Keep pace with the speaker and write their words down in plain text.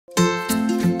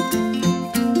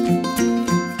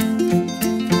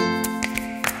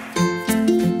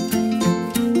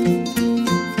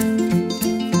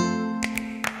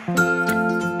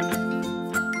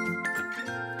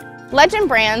Legend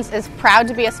Brands is proud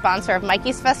to be a sponsor of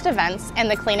Mikey's Fest events and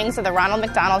the cleanings of the Ronald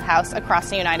McDonald House across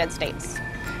the United States.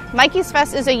 Mikey's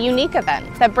Fest is a unique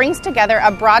event that brings together a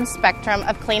broad spectrum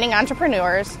of cleaning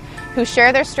entrepreneurs who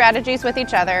share their strategies with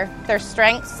each other, their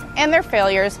strengths and their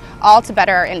failures, all to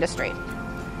better our industry.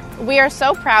 We are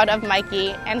so proud of Mikey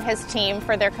and his team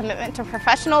for their commitment to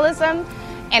professionalism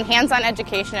and hands-on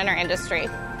education in our industry.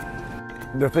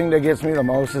 The thing that gets me the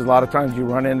most is a lot of times you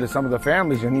run into some of the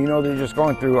families and you know they're just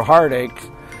going through heartaches,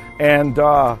 and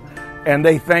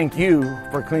they thank you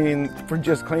for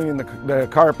just cleaning the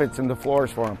carpets and the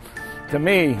floors for them. To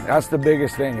me, that's the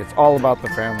biggest thing. It's all about the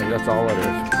family. That's all it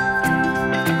is.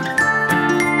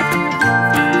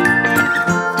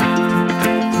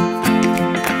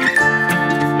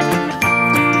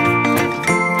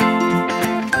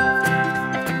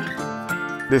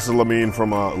 This is Lamine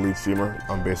from Elite Steamer.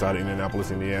 I'm based out of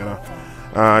Indianapolis, Indiana.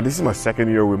 This is my second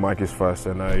year with Mikey's Fest,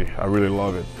 and I really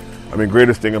love it. I mean,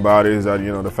 greatest thing about it is that,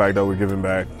 the fact that we're giving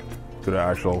back to the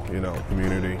actual,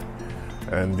 community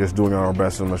and just doing our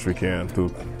best as much as we can to,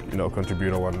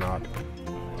 contribute or whatnot.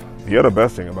 The other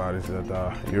best thing about it is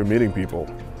that you're meeting people.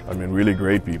 I mean, really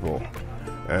great people.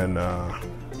 And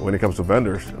when it comes to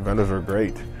vendors are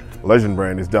great. Legend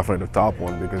Brand is definitely the top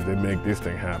one because they make this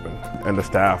thing happen. And the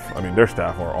staff, their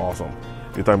staff are awesome.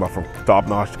 You're talking about from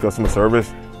top-notch customer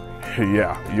service,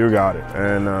 yeah, you got it.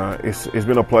 And it's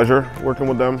been a pleasure working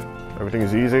with them. Everything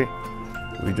is easy.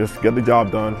 We just get the job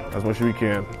done as much as we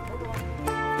can.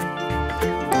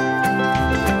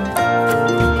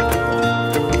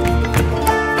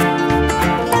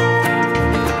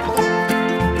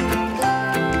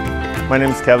 My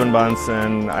name is Kevin Bunce,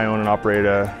 and I own and operate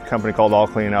a company called All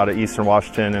Clean out of Eastern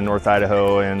Washington and North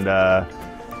Idaho. And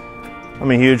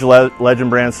I'm a huge Legend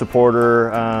Brand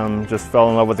supporter. Just fell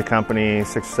in love with the company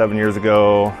 6 or 7 years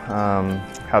ago.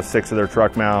 Have 6 of their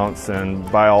truck mounts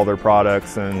and buy all their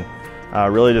products, and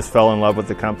really just fell in love with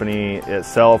the company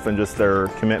itself and just their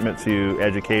commitment to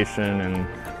education and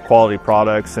quality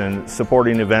products and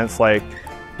supporting events like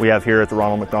we have here at the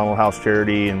Ronald McDonald House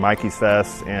charity and Mikey's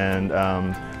Fest. And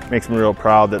makes me real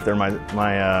proud that they're my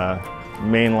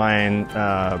mainline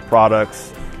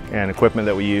products and equipment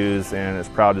that we use, and it's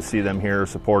proud to see them here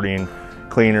supporting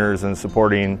cleaners and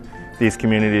supporting these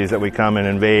communities that we come and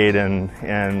invade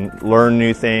and learn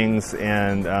new things,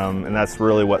 and that's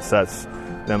really what sets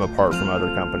them apart from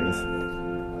other companies.